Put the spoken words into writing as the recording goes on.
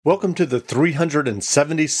Welcome to the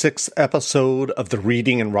 376th episode of the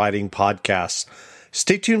Reading and Writing Podcast.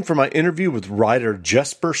 Stay tuned for my interview with writer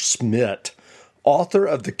Jesper Smith, author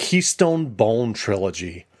of the Keystone Bone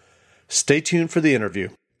trilogy. Stay tuned for the interview.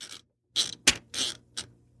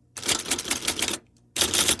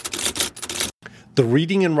 The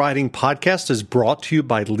Reading and Writing Podcast is brought to you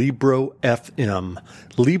by Libro FM.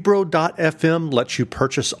 Libro.fm lets you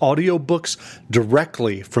purchase audiobooks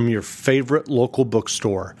directly from your favorite local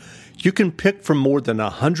bookstore. You can pick from more than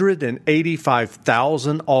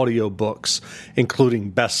 185,000 audiobooks,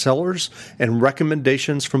 including bestsellers and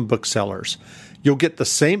recommendations from booksellers. You'll get the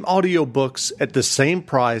same audiobooks at the same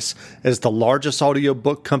price as the largest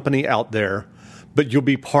audiobook company out there, but you'll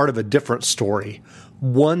be part of a different story.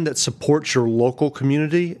 One that supports your local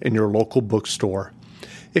community and your local bookstore.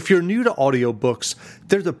 If you're new to audiobooks,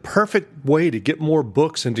 they're the perfect way to get more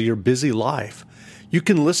books into your busy life. You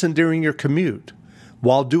can listen during your commute,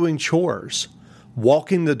 while doing chores,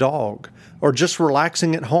 walking the dog, or just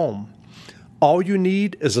relaxing at home. All you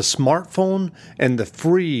need is a smartphone and the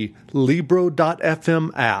free Libro.fm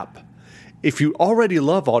app. If you already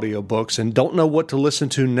love audiobooks and don't know what to listen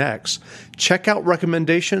to next, check out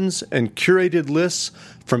recommendations and curated lists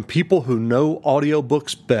from people who know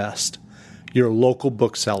audiobooks best, your local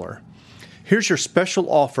bookseller. Here's your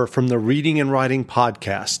special offer from the Reading and Writing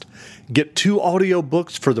Podcast. Get 2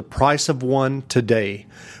 audiobooks for the price of one today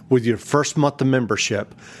with your first month of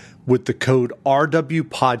membership with the code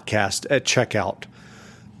RWPodcast at checkout.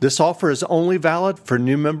 This offer is only valid for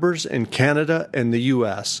new members in Canada and the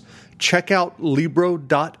U.S. Check out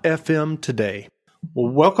Libro.fm today.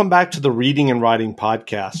 Well, welcome back to the Reading and Writing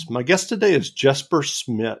Podcast. My guest today is Jesper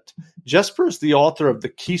Smith. Jesper is the author of the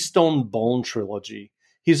Keystone Bone trilogy.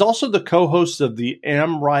 He's also the co-host of the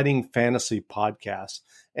Am Writing Fantasy Podcast,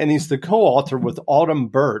 and he's the co-author with Autumn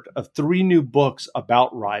Burt of 3 new books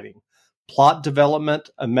about writing: Plot Development,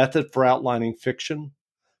 A Method for Outlining Fiction;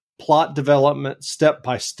 Plot Development,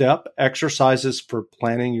 Step-by-Step, Exercises for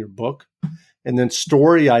Planning Your Book; and then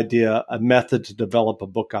Story Idea, A Method to Develop a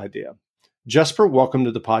Book Idea. Jesper, welcome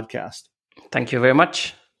to the podcast. Thank you very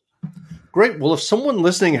much. Great. Well, if someone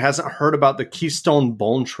listening hasn't heard about the Keystone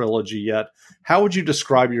Bone trilogy yet, how would you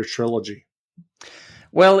describe your trilogy?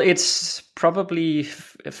 Well, it's probably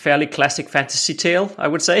a fairly classic fantasy tale, I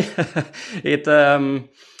would say.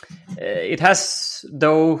 It has,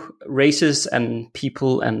 though, races and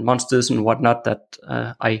people and monsters and whatnot that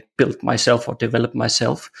I built myself or developed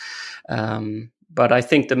myself. But I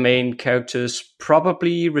think the main characters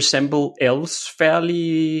probably resemble elves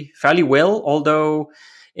fairly well, although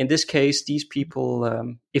in this case, these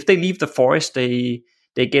people, if they leave the forest, they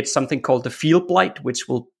get something called the field blight, which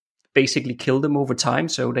will basically kill them over time.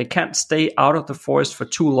 So they can't stay out of the forest for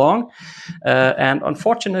too long. And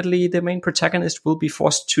unfortunately, the main protagonist will be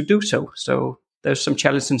forced to do so. So there's some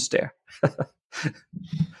challenges there.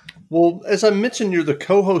 Well, as I mentioned, you're the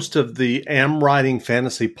co-host of the Am Writing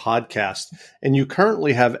Fantasy Podcast, and you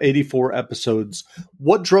currently have 84 episodes.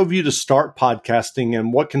 What drove you to start podcasting,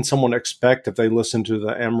 and what can someone expect if they listen to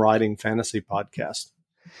the Am Writing Fantasy Podcast?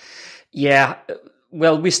 Yeah,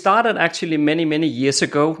 well, we started actually many years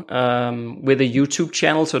ago with a YouTube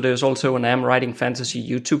channel. So there's also an Am Writing Fantasy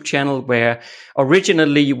YouTube channel where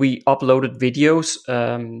originally we uploaded videos,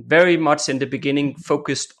 very much in the beginning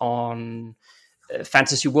focused on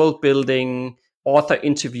fantasy world building, author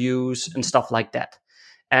interviews, and stuff like that.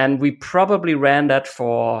 And we probably ran that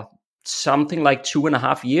for something like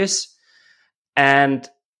 2.5 years. And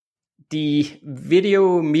the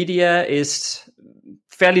video media is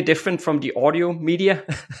fairly different from the audio media.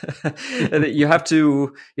 You have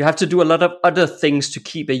to do a lot of other things to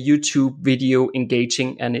keep a YouTube video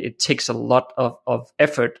engaging, and it takes a lot of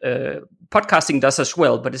effort. Podcasting does as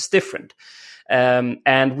well, but it's different.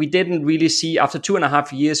 And we didn't really see, after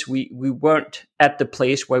 2.5 years, we weren't at the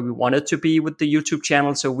place where we wanted to be with the YouTube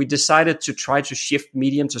channel. So we decided to try to shift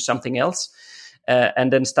medium to something else,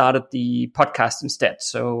 and then started the podcast instead.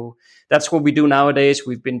 So that's what we do nowadays.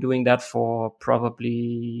 We've been doing that for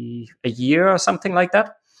probably a year or something like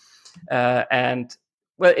that. And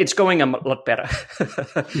well, it's going a lot better.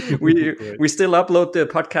 We still upload the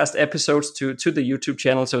podcast episodes to the YouTube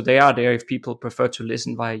channel, so they are there if people prefer to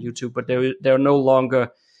listen via YouTube. But there are no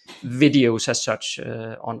longer videos as such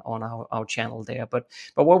on our channel there. But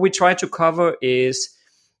what we try to cover is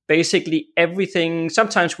basically everything.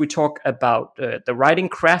 Sometimes we talk about the writing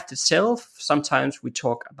craft itself. Sometimes we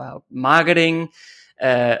talk about marketing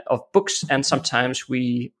of books, and sometimes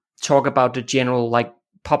we talk about the general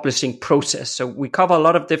publishing process. So we cover a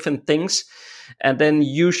lot of different things, and then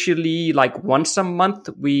usually once a month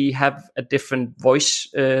we have a different voice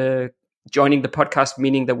joining the podcast,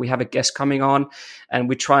 meaning that we have a guest coming on, and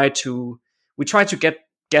we try to get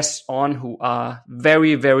guests on who are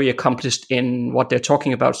very, very accomplished in what they're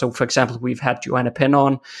talking about. So, for example, we've had Joanna Penn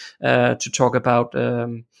on to talk about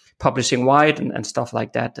publishing wide and stuff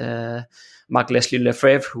like that. Mark Leslie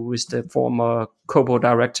Lefebvre, who is the former Kobo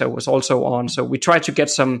director, was also on. So we try to get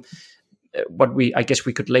some I guess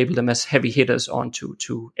we could label them as heavy hitters on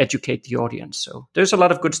to educate the audience. So there's a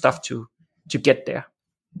lot of good stuff to get there.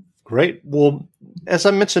 Great. Well, as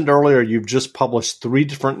I mentioned earlier, you've just published 3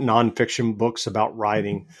 different nonfiction books about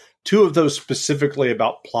writing, 2 of those specifically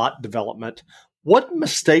about plot development. What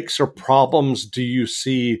mistakes or problems do you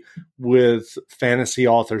see with fantasy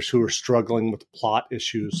authors who are struggling with plot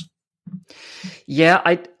issues? Yeah,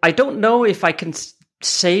 I don't know if I can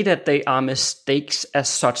say that they are mistakes as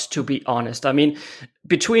such, to be honest. I mean,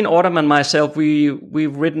 between Autumn and myself, we've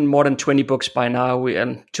written more than 20 books by now,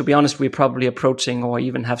 and to be honest, we're probably approaching or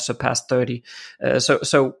even have surpassed 30.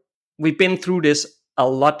 So we've been through this a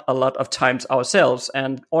lot of times ourselves,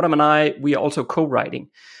 and Autumn and I, we are also co-writing.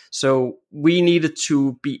 So we needed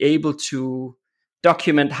to be able to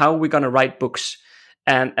document how we're going to write books.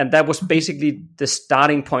 And that was basically the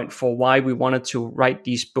starting point for why we wanted to write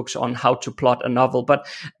these books on how to plot a novel. But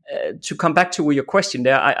to come back to your question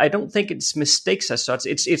there, I don't think it's mistakes as such.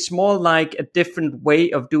 It's more like a different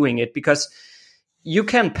way of doing it, because you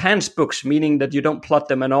can pants books, meaning that you don't plot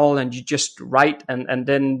them at all and you just write. And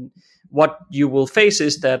then what you will face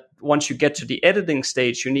is that once you get to the editing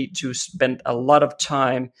stage, you need to spend a lot of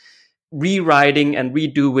time rewriting and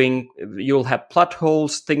redoing. You'll have plot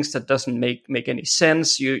holes, things that doesn't make any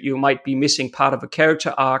sense. You might be missing part of a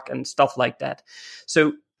character arc and stuff like that.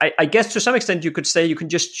 So I guess to some extent you could say you can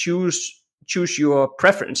just choose your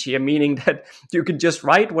preference here, meaning that you can just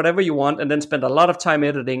write whatever you want and then spend a lot of time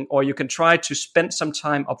editing, or you can try to spend some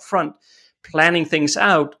time up front planning things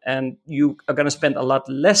out, and you are going to spend a lot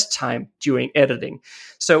less time during editing.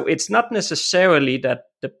 So it's not necessarily that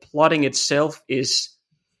the plotting itself is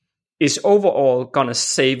overall going to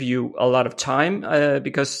save you a lot of time,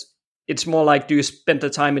 because it's more like, do you spend the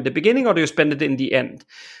time in the beginning or do you spend it in the end?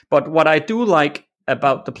 But what I do like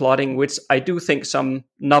about the plotting, which I do think some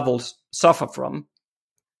novels suffer from,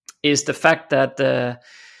 is the fact that the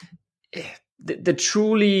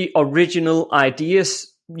truly original ideas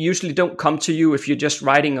usually don't come to you if you're just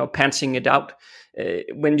writing or pantsing it out.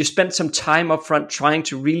 When you spend some time up front trying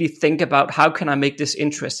to really think about how can I make this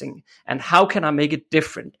interesting and how can I make it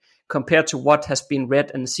different compared to what has been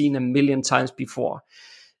read and seen a million times before,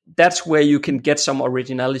 that's where you can get some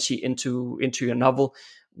originality into your novel,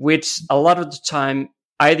 which a lot of the time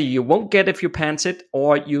either you won't get if you pants it,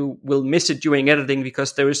 or you will miss it during editing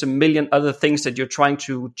because there is a million other things that you're trying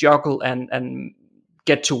to juggle and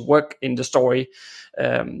get to work in the story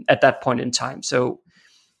at that point in time. So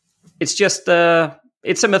it's just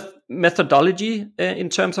it's a methodology in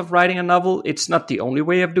terms of writing a novel. It's not the only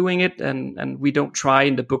way of doing it, and we don't try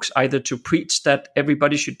in the books either to preach that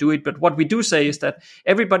everybody should do it. But what we do say is that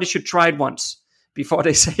everybody should try it once before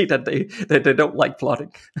they say that they don't like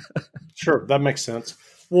plotting. Sure, that makes sense.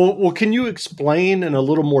 Well, can you explain in a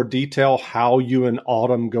little more detail how you and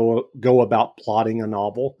Autumn go about plotting a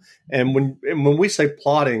novel? And when we say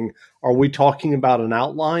plotting, are we talking about an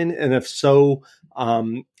outline? And if so,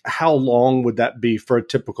 how long would that be for a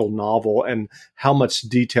typical novel, and how much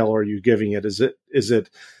detail are you giving it? Is it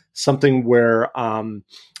something where,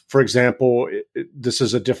 for example, this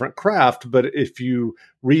is a different craft, but if you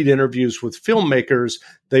read interviews with filmmakers,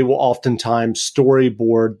 they will oftentimes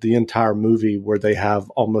storyboard the entire movie where they have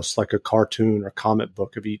almost like a cartoon or comic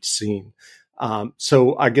book of each scene.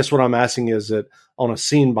 So I guess what I'm asking is it on a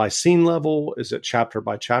scene by scene level? Is it chapter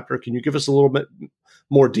by chapter? Can you give us a little bit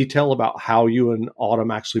more detail about how you and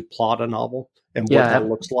Autumn actually plot a novel and what that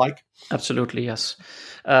looks like? Absolutely, yes.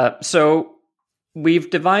 So we've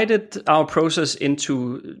divided our process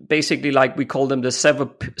into basically, like we call them, the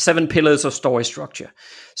seven pillars of story structure.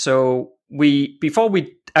 So before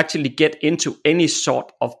we actually get into any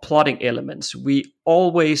sort of plotting elements, we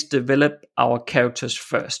always develop our characters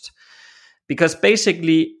first. Because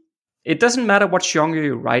basically, it doesn't matter what genre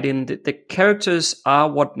you write in, the characters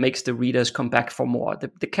are what makes the readers come back for more.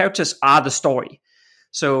 The characters are the story.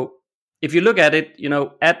 So if you look at it,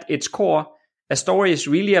 at its core, a story is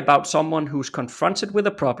really about someone who's confronted with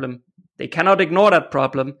a problem. They cannot ignore that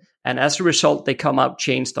problem, and as a result, they come out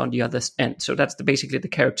changed on the other end. So that's basically the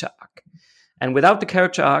character arc. And without the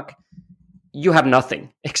character arc, you have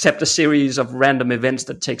nothing except a series of random events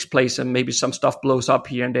that takes place, and maybe some stuff blows up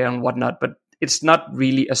here and there and whatnot. But it's not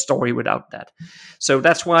really a story without that. So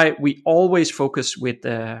that's why we always focus with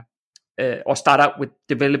or start out with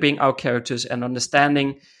developing our characters and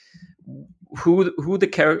understanding who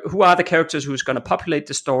are the characters who's going to populate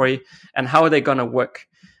the story, and how are they going to work.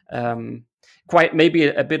 Quite maybe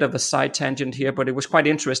a bit of a side tangent here, but it was quite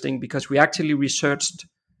interesting because we actually researched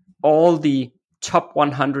all the top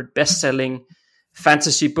 100 best-selling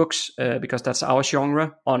fantasy books, because that's our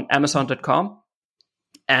genre, on Amazon.com.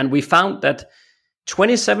 And we found that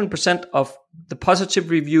 27% of the positive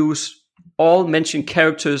reviews all mention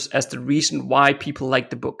characters as the reason why people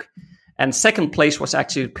like the book. And second place was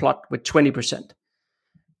actually plot with 20%.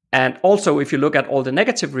 And also, if you look at all the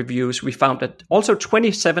negative reviews, we found that also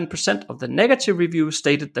 27% of the negative reviews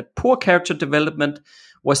stated that poor character development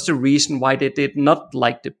was the reason why they did not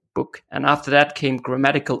like the book. And after that came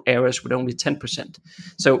grammatical errors with only 10%.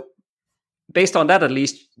 So based on that, at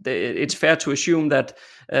least, it's fair to assume that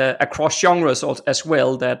across genres as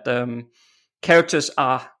well, that characters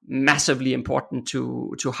are massively important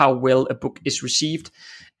to how well a book is received.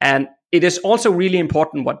 And it is also really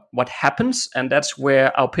important what happens, and that's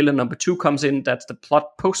where our pillar number 2 comes in. That's the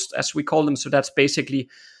plot post, as we call them. So that's basically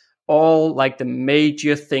all like the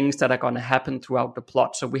major things that are going to happen throughout the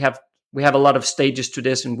plot. So we have a lot of stages to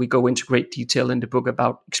this, and we go into great detail in the book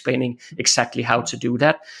about explaining exactly how to do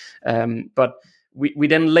that. But we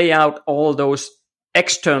then lay out all those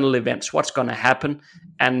external events, what's going to happen,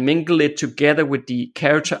 and mingle it together with the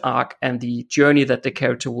character arc and the journey that the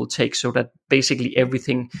character will take, so that basically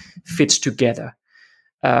everything fits together.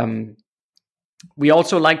 We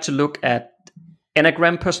also like to look at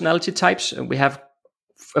Enneagram personality types, and we have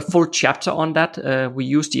a full chapter on that. We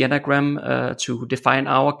use the Enneagram to define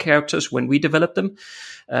our characters when we develop them,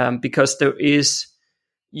 because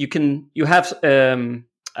you have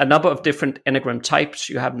a number of different Enneagram types.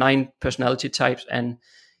 You have 9 personality types, and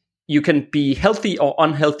you can be healthy or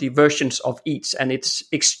unhealthy versions of each. And it's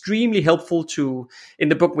extremely helpful in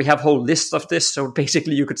the book, we have a whole list of this. So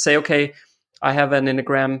basically you could say, okay, I have an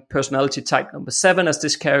Enneagram personality type number 7 as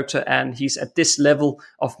this character, and he's at this level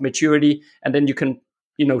of maturity. And then you can,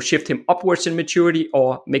 shift him upwards in maturity,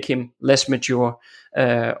 or make him less mature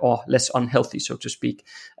or less unhealthy, so to speak,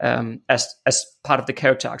 as part of the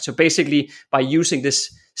character arc. So basically, by using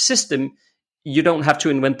this system, you don't have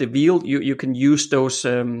to invent the wheel. You can use those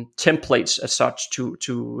templates as such to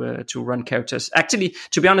run characters. Actually,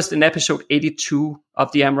 to be honest, in episode 82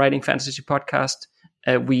 of the I'm Writing Fantasy podcast,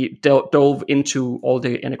 we dove into all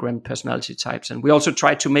the Enneagram personality types, and we also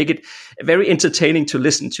tried to make it very entertaining to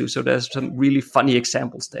listen to. So there's some really funny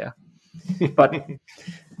examples there. But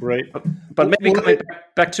great. But maybe coming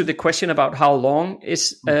back to the question about how long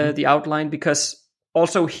is the outline, because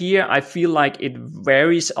also here I feel like it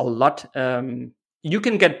varies a lot. You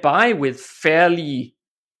can get by with fairly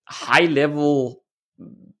high level,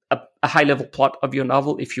 a high level plot of your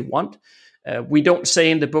novel if you want. We don't say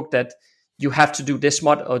in the book that you have to do this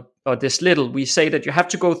much or this little. We say that you have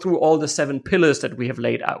to go through all the 7 pillars that we have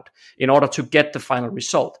laid out in order to get the final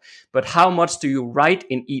result. But how much do you write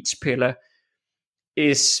in each pillar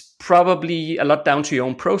is probably a lot down to your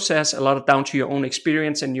own process, a lot down to your own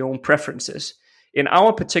experience and your own preferences. In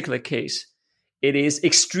our particular case, it is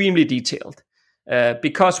extremely detailed.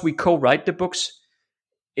 Because we co-write the books,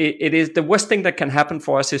 it is the worst thing that can happen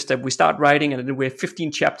for us is that we start writing and then we're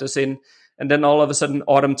 15 chapters in, and then all of a sudden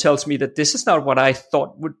Autumn tells me that this is not what I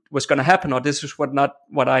thought was going to happen, or this is not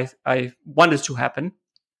what I wanted to happen.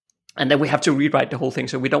 And then we have to rewrite the whole thing.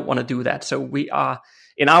 So we don't want to do that. So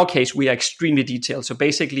in our case, we are extremely detailed. So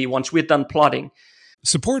basically, once we're done plotting.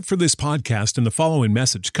 Support for this podcast and the following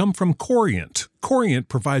message come from Corient. Corient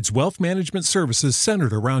provides wealth management services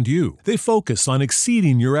centered around you. They focus on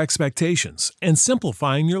exceeding your expectations and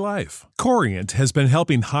simplifying your life. Corient has been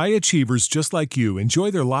helping high achievers just like you enjoy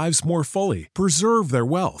their lives more fully, preserve their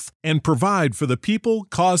wealth, and provide for the people,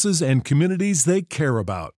 causes, and communities they care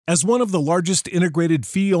about. As one of the largest integrated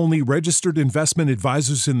fee-only registered investment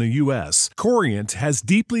advisors in the U.S., Corient has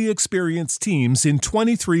deeply experienced teams in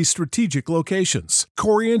 23 strategic locations.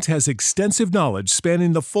 Corient has extensive knowledge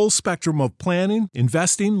spanning the full spectrum of planning,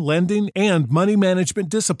 investing, lending, and money management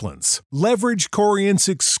disciplines. Leverage Corient's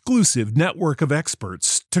exclusive network of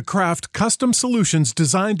experts to craft custom solutions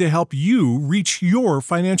designed to help you reach your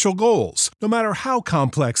financial goals, no matter how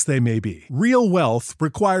complex they may be. Real wealth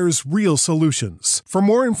requires real solutions. For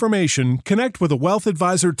more information, connect with a wealth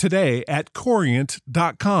advisor today at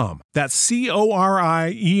Corient.com. That's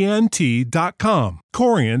Corient.com.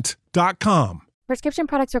 Corient.com. Prescription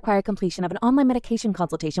products require completion of an online medication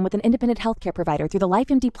consultation with an independent healthcare provider through the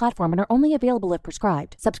LifeMD platform and are only available if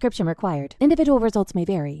prescribed. Subscription required. Individual results may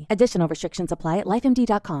vary. Additional restrictions apply at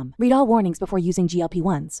LifeMD.com. Read all warnings before using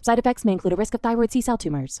GLP-1s. Side effects may include a risk of thyroid C-cell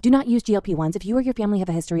tumors. Do not use GLP-1s if you or your family have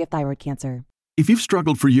a history of thyroid cancer. If you've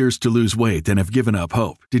struggled for years to lose weight and have given up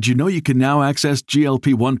hope, did you know you can now access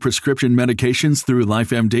GLP-1 prescription medications through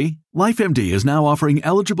LifeMD? LifeMD is now offering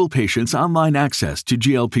eligible patients online access to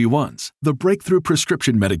GLP-1s, the breakthrough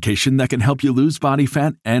prescription medication that can help you lose body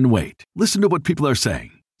fat and weight. Listen to what people are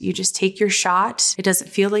saying. You just take your shot. It doesn't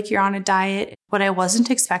feel like you're on a diet. What I wasn't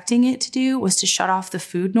expecting it to do was to shut off the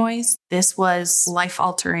food noise. This was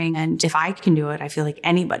life-altering, and if I can do it, I feel like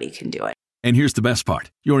anybody can do it. And here's the best part.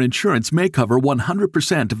 Your insurance may cover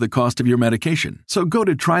 100% of the cost of your medication. So go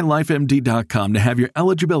to TryLifeMD.com to have your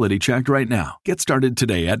eligibility checked right now. Get started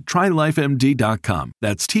today at TryLifeMD.com.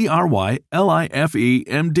 That's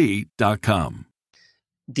TryLifeMD.com.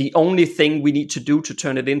 The only thing we need to do to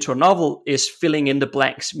turn it into a novel is filling in the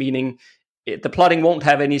blanks, meaning the plotting won't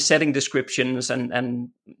have any setting descriptions,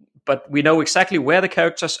 but we know exactly where the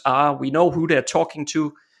characters are. We know who they're talking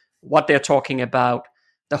to, what they're talking about.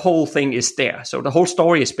 The whole thing is there. So the whole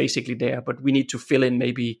story is basically there, but we need to fill in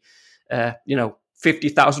maybe,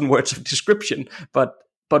 50,000 words of description, but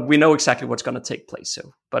we know exactly what's going to take place.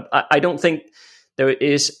 So, but I don't think there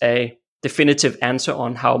is a definitive answer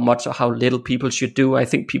on how much or how little people should do. I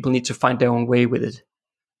think people need to find their own way with it.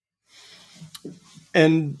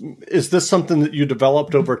 And is this something that you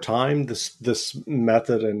developed over time, this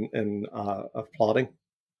method of plotting?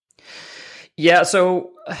 Yeah.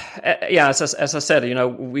 So, as I said,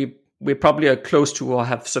 we probably are close to or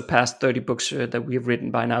have surpassed 30 books that we've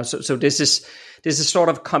written by now. So this is sort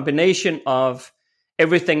of a combination of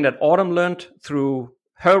everything that Autumn learned through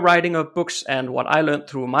her writing of books and what I learned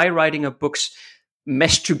through my writing of books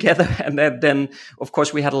meshed together. And then of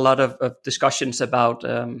course, we had a lot of discussions about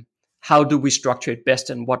how do we structure it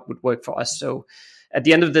best and what would work for us. So at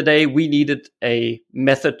the end of the day, we needed a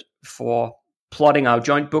method for plotting our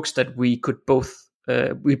joint books that we both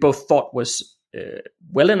thought was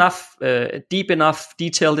well enough, deep enough,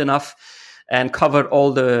 detailed enough, and covered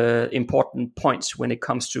all the important points when it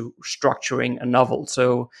comes to structuring a novel.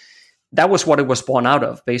 So that was what it was born out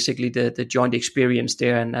of, basically the joint experience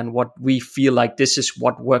there, and what we feel like this is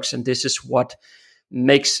what works and this is what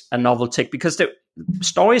makes a novel tick. Because the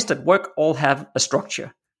stories that work all have a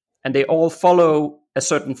structure and they all follow a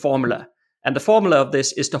certain formula. And the formula of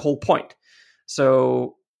this is the whole point.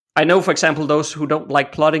 So I know, for example, those who don't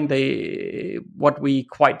like plotting, what we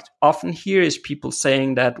quite often hear is people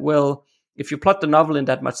saying that, well, if you plot the novel in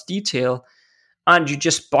that much detail, aren't you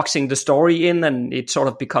just boxing the story in and it sort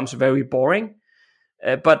of becomes very boring?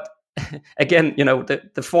 But again,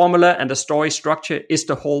 the formula and the story structure is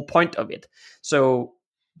the whole point of it. So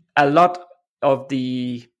a lot of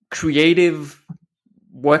the creative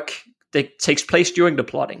work that takes place during the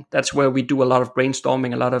plotting. That's where we do a lot of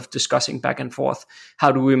brainstorming, a lot of discussing back and forth.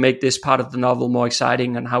 How do we make this part of the novel more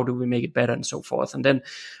exciting and how do we make it better and so forth? And then,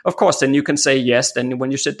 of course, then you can say yes. Then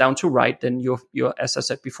when you sit down to write, then you're, as I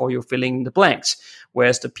said before, you're filling the blanks.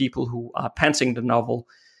 Whereas the people who are pantsing the novel,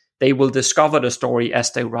 they will discover the story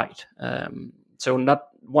as they write. So not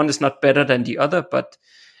one is not better than the other, but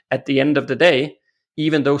at the end of the day,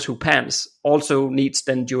 even those who pants also needs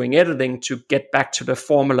then during editing to get back to the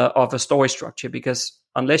formula of a story structure, because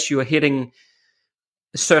unless you are hitting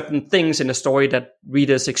certain things in a story that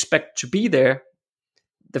readers expect to be there,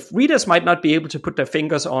 the readers might not be able to put their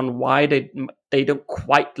fingers on why they don't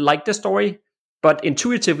quite like the story, but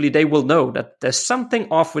intuitively they will know that there's something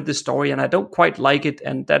off with the story and I don't quite like it,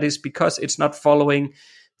 and that is because it's not following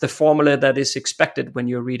the formula that is expected when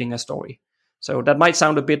you're reading a story. So that might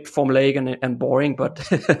sound a bit formulaic and boring, but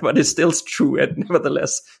but it's still true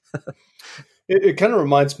nevertheless. It kind of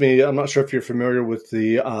reminds me, I'm not sure if you're familiar with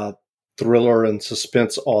the thriller and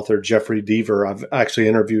suspense author Jeffrey Deaver. I've actually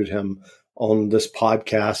interviewed him on this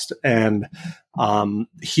podcast, and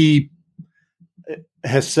he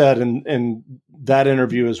has said in that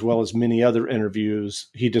interview, as well as many other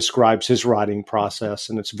interviews, he describes his writing process,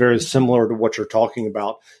 and it's very similar to what you're talking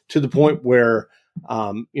about, to the point where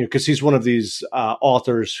because he's one of these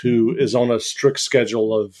authors who is on a strict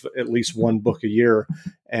schedule of at least one book a year,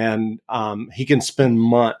 and he can spend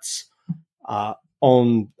months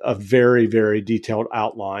on a very, very detailed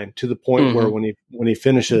outline, to the point where when he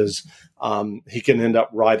finishes, he can end up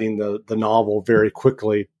writing the novel very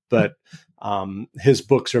quickly. But his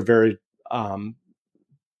books are very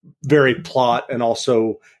very plot, and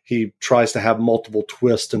also he tries to have multiple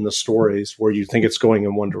twists in the stories where you think it's going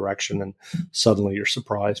in one direction and suddenly you're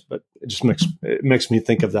surprised. But it just makes me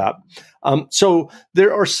think of that. So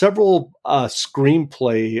there are several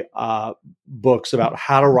screenplay books about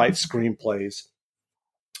how to write screenplays,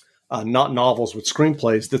 not novels, but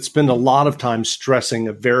screenplays, that spend a lot of time stressing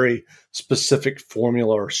a very specific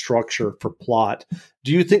formula or structure for plot.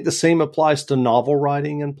 Do you think the same applies to novel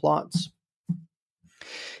writing and plots?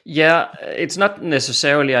 Yeah, it's not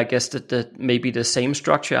necessarily, I guess, that maybe the same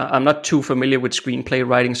structure. I'm not too familiar with screenplay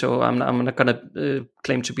writing, so I'm not going to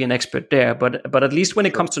claim to be an expert there. But at least when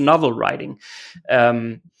it comes to novel writing,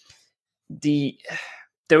 there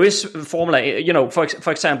is a formula. You know, for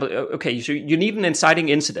example, okay, so you need an inciting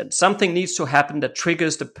incident. Something needs to happen that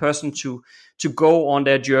triggers the person to go on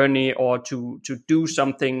their journey or to do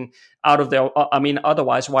something out of their. I mean,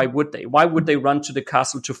 otherwise, why would they? Why would they run to the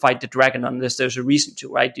castle to fight the dragon unless there's a reason to?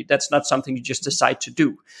 Right? That's not something you just decide to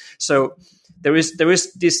do. So there is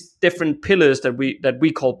these different pillars that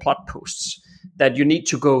we call plot posts that you need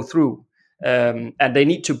to go through, and they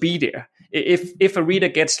need to be there. If a reader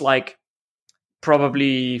gets like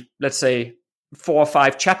probably, let's say, 4 or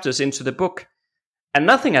 5 chapters into the book, and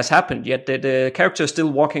nothing has happened yet. The character is still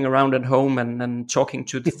walking around at home and talking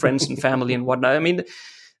to the friends and family and whatnot. I mean,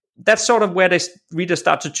 that's sort of where the readers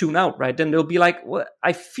start to tune out, right? Then they'll be like, well,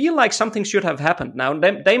 I feel like something should have happened now.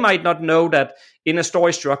 And they might not know that in a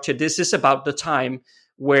story structure, this is about the time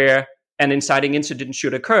where an inciting incident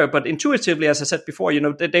should occur. But intuitively, as I said before, you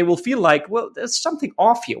know, they will feel like, well, there's something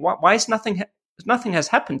off here. Why is nothing has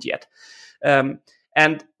happened yet?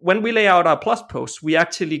 And when we lay out our plot posts, we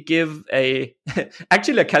actually give a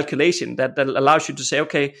calculation that allows you to say,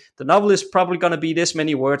 okay, the novel is probably going to be this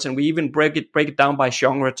many words, and we even break it down by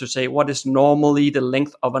genre to say what is normally the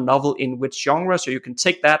length of a novel in which genre. So you can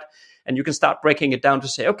take that and you can start breaking it down to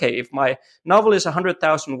say, okay, if my novel is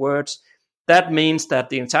 100,000 words, that means that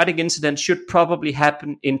the inciting incident should probably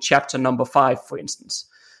happen in chapter number 5, for instance.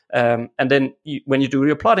 And then when you do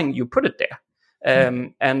your plotting, you put it there.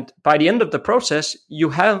 And by the end of the process, you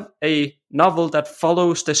have a novel that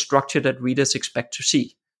follows the structure that readers expect to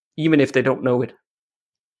see, even if they don't know it.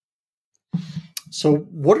 So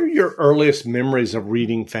what are your earliest memories of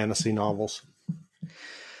reading fantasy novels?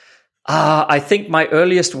 I think my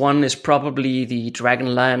earliest one is probably the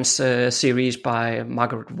Dragonlance series by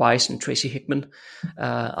Margaret Weis and Tracy Hickman.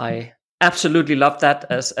 I absolutely loved that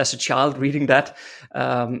as a child reading that.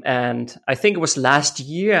 And I think it was last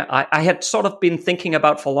year, I had sort of been thinking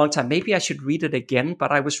about for a long time, maybe I should read it again,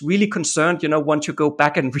 but I was really concerned, you know, once you go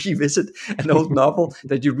back and revisit an old novel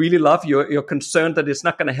that you really love, you're concerned that it's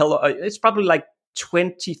not going to help. It's probably like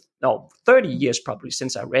 30 years probably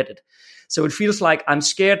since I read it. So it feels like I'm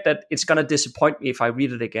scared that it's going to disappoint me if I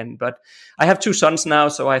read it again. But I have 2 sons now,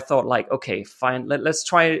 so I thought like, okay, fine, let's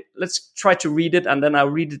try to read it, and then I'll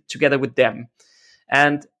read it together with them.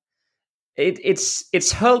 And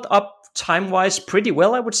it's held up time-wise pretty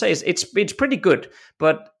well, I would say. It's pretty good,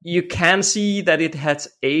 but you can see that it has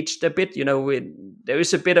aged a bit. You know, there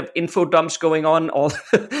is a bit of info dumps going on,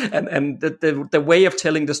 and the way of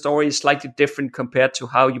telling the story is slightly different compared to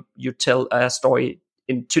how you tell a story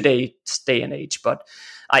in today's day and age. But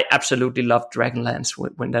I absolutely loved Dragonlance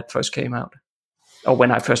when that first came out, or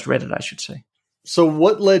when I first read it, I should say. So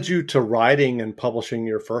what led you to writing and publishing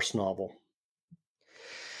your first novel?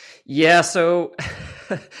 Yeah, so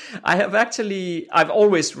I've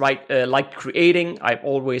always liked creating. I've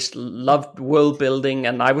always loved world building,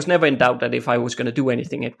 and I was never in doubt that if I was going to do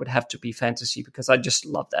anything, it would have to be fantasy, because I just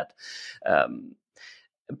love that.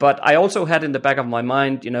 But I also had in the back of my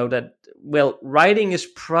mind, you know, that, well, writing is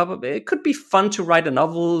it could be fun to write a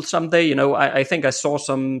novel someday. You know, I think I saw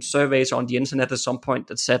some surveys on the internet at some point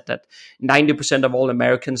that said that 90% of all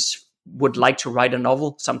Americans would like to write a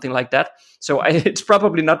novel, something like that. So it's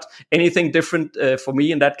probably not anything different for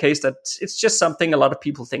me in that case. That it's just something a lot of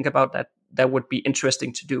people think about that would be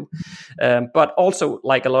interesting to do. But also,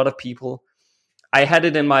 like a lot of people, I had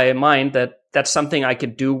it in my mind that that's something I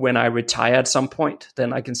could do when I retire at some point.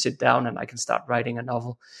 Then I can sit down and I can start writing a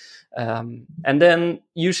novel. And then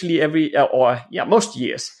usually most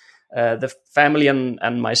years, the family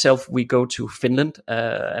and myself, we go to Finland,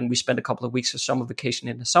 and we spend a couple of weeks of summer vacation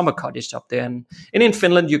in a summer cottage up there. And in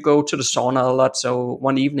Finland, you go to the sauna a lot. So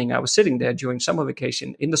one evening I was sitting there during summer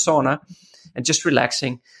vacation in the sauna and just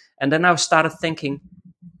relaxing. And then I started thinking,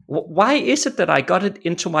 why is it that I got it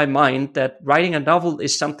into my mind that writing a novel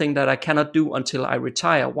is something that I cannot do until I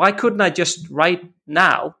retire? Why couldn't I just write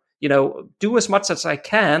now? You know, do as much as I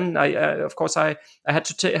can. Of course, I had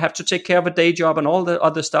to have to take care of a day job and all the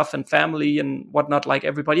other stuff and family and whatnot, like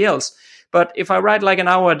everybody else. But if I write like an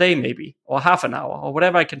hour a day, maybe, or half an hour, or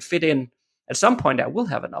whatever I can fit in, at some point I will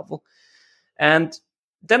have a novel. And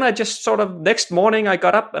then I just sort of, next morning I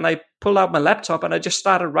got up and I pulled out my laptop and I just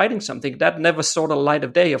started writing something. That never saw the light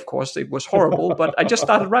of day, of course. It was horrible, but I just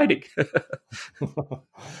started writing.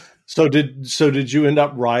 So did you end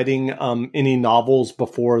up writing any novels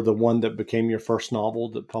before the one that became your first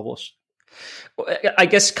novel that published? I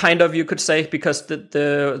guess kind of, you could say, because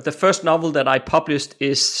the first novel that I published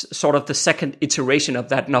is sort of the second iteration of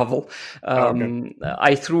that novel. Okay.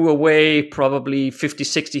 I threw away probably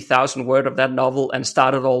 60,000 words of that novel and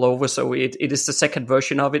started all over. So it is the second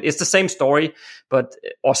version of it. It's the same story,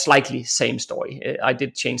 or slightly same story. I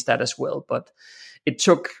did change that as well, but it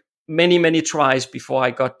took many tries before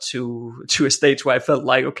I got to a stage where I felt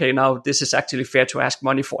like, okay, now this is actually fair to ask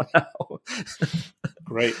money for now.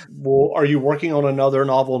 Great. Well, are you working on another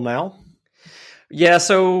novel now? Yeah,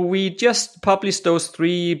 so we just published those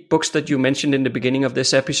 3 books that you mentioned in the beginning of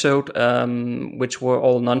this episode, which were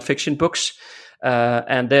all nonfiction books.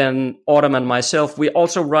 And then Autumn and myself, we're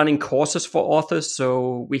also running courses for authors.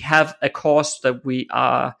 So we have a course that we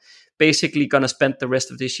are basically going to spend the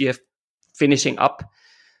rest of this year finishing up.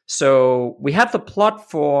 So we have the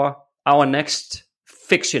plot for our next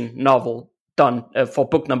fiction novel done for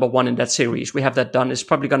book number 1 in that series. We have that done. It's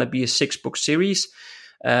probably going to be a 6-book series.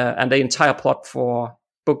 And the entire plot for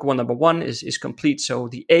book number 1 is complete. So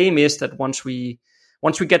the aim is that once we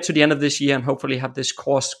get to the end of this year and hopefully have this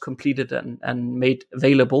course completed and made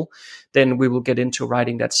available, then we will get into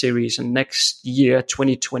writing that series. And next year,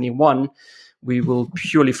 2021, we will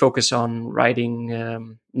purely focus on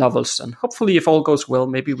writing novels. And hopefully, if all goes well,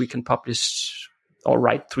 maybe we can publish or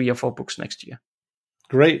write 3 or 4 books next year.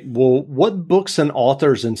 Great. Well, what books and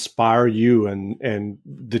authors inspire you and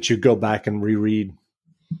that you go back and reread?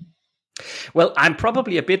 Well, I'm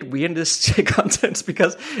probably a bit weird in this content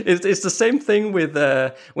because it's the same thing with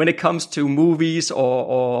when it comes to movies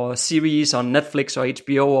or series on Netflix or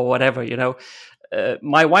HBO or whatever, you know.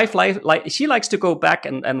 My wife she likes to go back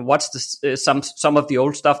and watch some of the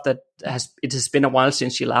old stuff that has been a while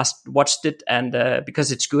since she last watched it, and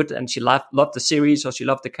because it's good and she loved the series or she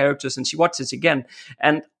loved the characters and she watches again,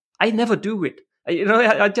 and I never do it. You know,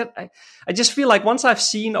 I just feel like once I've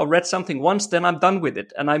seen or read something once, then I'm done with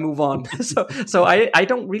it and I move on. so I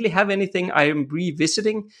don't really have anything I am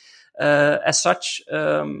revisiting as such.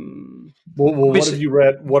 What have you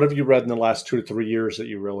read? What have you read in the last 2 to 3 years that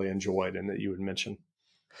you really enjoyed and that you would mention?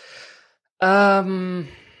 Well,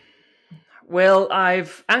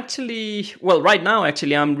 right now,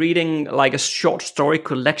 I'm reading like a short story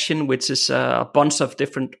collection, which is a bunch of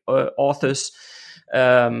different authors,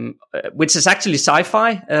 which is actually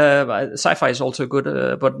sci-fi. Sci-fi is also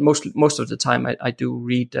good, but most of the time I do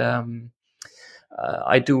read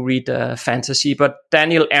fantasy. But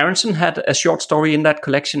Daniel Aronson had a short story in that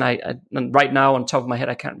collection. And right now, on top of my head,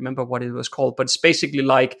 I can't remember what it was called, but it's basically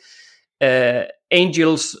like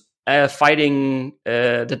angels fighting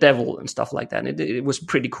the devil and stuff like that. It was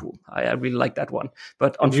pretty cool. I really like that one.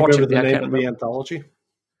 But unfortunately, I can't remember the anthology.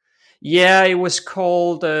 Yeah, it was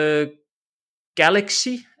called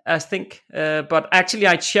Galaxy, I think. But actually,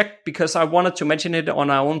 I checked because I wanted to mention it on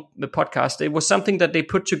our own podcast. It was something that they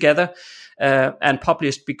put together and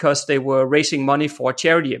published because they were raising money for a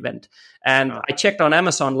charity event. And I checked on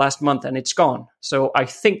Amazon last month and it's gone. So I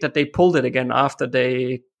think that they pulled it again after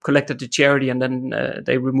they collected the charity and then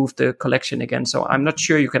they removed the collection again. So I'm not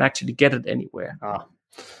sure you can actually get it anywhere.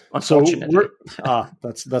 Unfortunately. So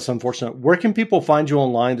that's unfortunate. Where can people find you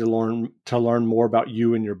online to learn more about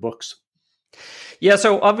you and your books? Yeah,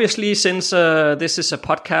 so obviously, since this is a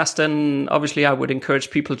podcast, then obviously I would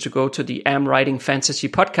encourage people to go to the Am Writing Fantasy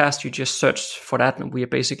podcast. You just search for that, and we are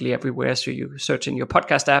basically everywhere. So you search in your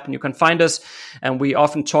podcast app, and you can find us. And we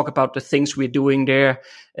often talk about the things we're doing there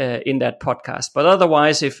in that podcast. But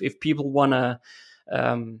otherwise, if people want to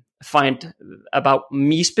find about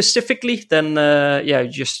me specifically, then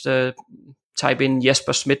just type in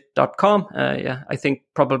jespersmith.com. I think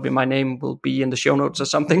probably my name will be in the show notes or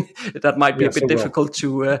something. That might be a bit difficult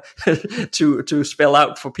to spell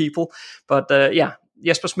out for people. But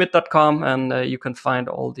jespersmith.com, and you can find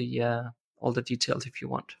all the details if you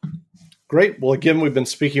want. Great. Well, again, we've been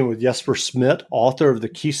speaking with Jesper Smith, author of the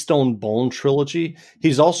Keystone Bone trilogy.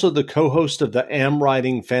 He's also the co-host of the Am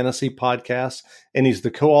Writing Fantasy podcast, and he's the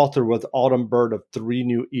co-author with Autumn Bird of 3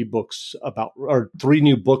 new books about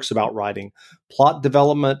writing: Plot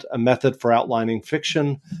Development, a method for outlining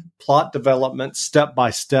fiction; Plot Development,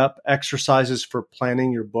 step-by-step exercises for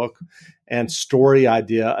planning your book; and Story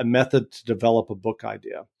Idea, a method to develop a book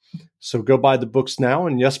idea. So go buy the books now.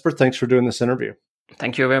 And Jesper, thanks for doing this interview.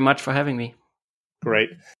 Thank you very much for having me.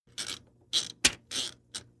 Great.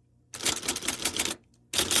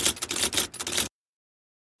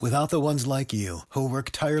 Without the ones like you, who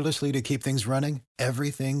work tirelessly to keep things running,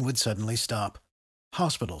 everything would suddenly stop.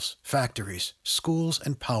 Hospitals, factories, schools,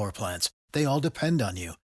 and power plants, they all depend on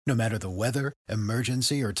you. No matter the weather,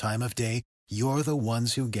 emergency, or time of day, you're the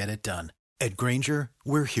ones who get it done. At Grainger,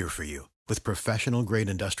 we're here for you with professional-grade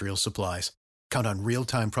industrial supplies. Count on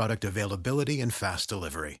real-time product availability and fast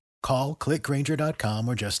delivery. Call, click.Grainger.com,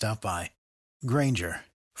 or just stop by. Grainger,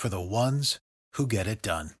 for the ones who get it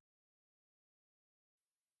done.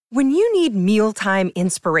 When you need mealtime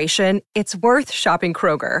inspiration, it's worth shopping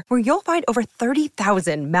Kroger, where you'll find over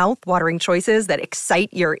 30,000 mouth-watering choices that excite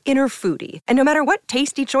your inner foodie. And no matter what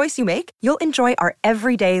tasty choice you make, you'll enjoy our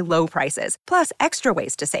everyday low prices, plus extra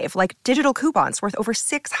ways to save, like digital coupons worth over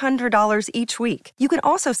 $600 each week. You can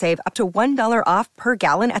also save up to $1 off per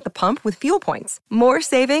gallon at the pump with fuel points. More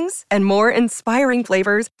savings and more inspiring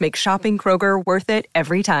flavors make shopping Kroger worth it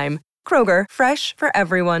every time. Kroger, fresh for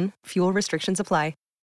everyone. Fuel restrictions apply.